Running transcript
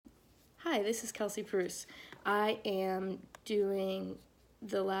Hi, this is Kelsey Pruce. I am doing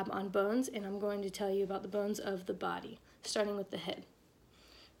the lab on bones, and I'm going to tell you about the bones of the body, starting with the head.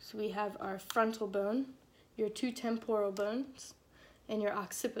 So we have our frontal bone, your two temporal bones, and your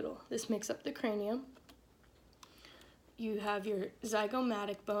occipital. This makes up the cranium. You have your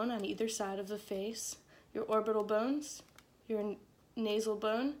zygomatic bone on either side of the face, your orbital bones, your nasal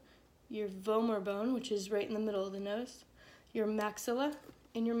bone, your vomer bone, which is right in the middle of the nose, your maxilla,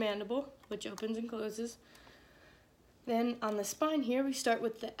 and your mandible, which opens and closes. Then on the spine here, we start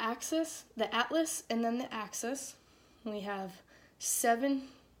with the axis, the atlas, and then the axis. We have 7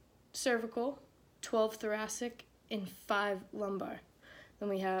 cervical, 12 thoracic, and 5 lumbar. Then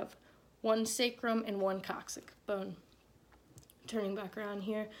we have 1 sacrum and 1 coccyx bone. Turning back around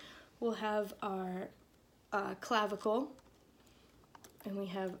here, we'll have our clavicle, and we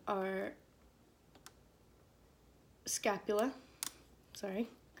have our scapula.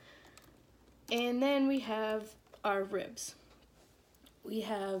 And then we have our ribs. We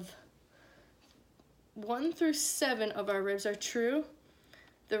have 1 through 7 of our ribs are true.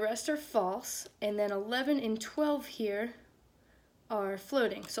 The rest are false. And then 11 and 12 here are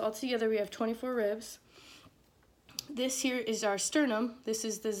floating. So altogether we have 24 ribs. This here is our sternum. This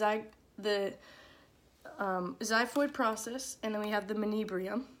is the xiphoid process. And then we have the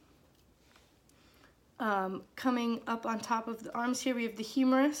manubrium. Coming up on top of the arms here, we have the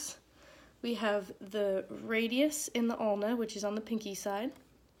humerus. We have the radius in the ulna, which is on the pinky side.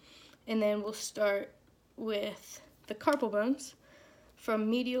 And then we'll start with the carpal bones from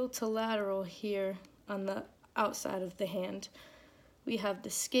medial to lateral here on the outside of the hand. We have the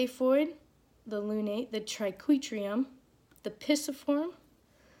scaphoid, the lunate, the triquetrum, the pisiform,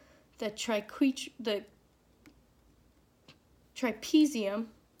 the trapezium,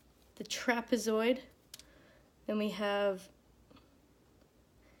 the trapezoid. Then we have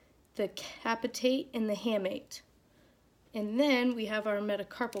the capitate and the hamate. And then we have our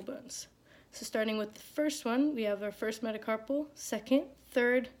metacarpal bones. So starting with the first one, we have our first metacarpal, second,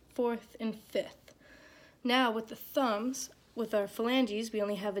 third, fourth, and fifth. Now with the thumbs, with our phalanges, we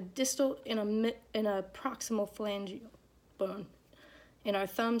only have a distal and a proximal phalangeal bone in our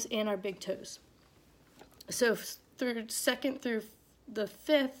thumbs and our big toes. So through second through the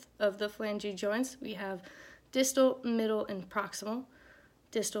fifth of the phalange joints, we have distal, middle, and proximal,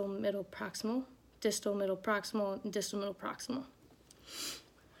 distal, middle, proximal, distal, middle, proximal, and distal, middle, proximal.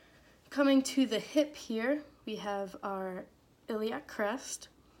 Coming to the hip here, we have our iliac crest,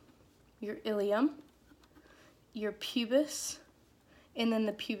 your ilium, your pubis, and then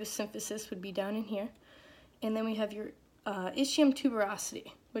the pubis symphysis would be down in here. And then we have your ischium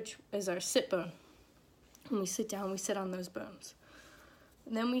tuberosity, which is our sit bone. When we sit down, we sit on those bones.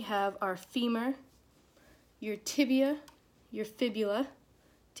 And then we have our femur, your tibia, your fibula,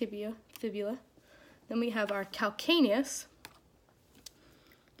 tibia, fibula. Then we have our calcaneus,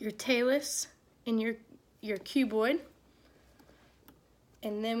 your talus, and your cuboid.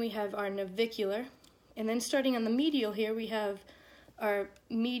 And then we have our navicular. And then starting on the medial here, we have our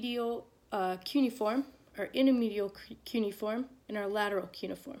medial cuneiform, our intermedial cuneiform, and our lateral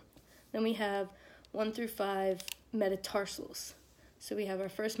cuneiform. Then we have 1 through 5 metatarsals. So we have our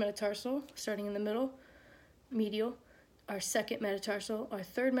first metatarsal, starting in the middle, medial, our second metatarsal, our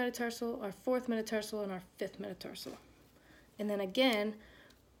third metatarsal, our fourth metatarsal, and our fifth metatarsal. And then again,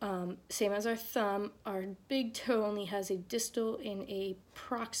 same as our thumb, our big toe only has a distal and a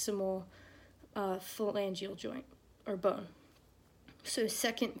proximal phalangeal joint or bone. So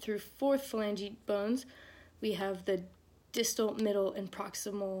second through fourth phalange bones, we have the distal, middle, and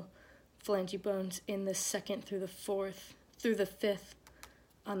proximal phalange bones in the second through the fourth, through the fifth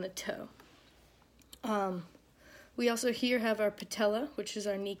on the toe. We also here have our patella, which is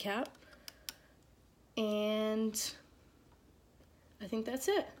our kneecap, and I think that's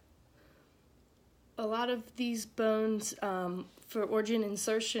it. A lot of these bones, for origin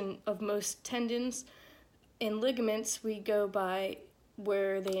insertion of most tendons and ligaments, we go by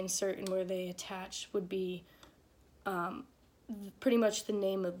where they insert and where they attach would be pretty much the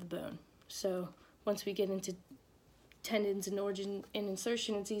name of the bone. So once we get into tendons and origin and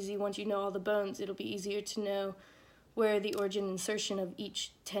insertion, it's easy. Once you know all the bones, it'll be easier to know where the origin and insertion of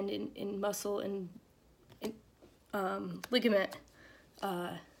each tendon and muscle and ligament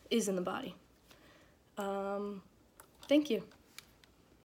is in the body. Thank you.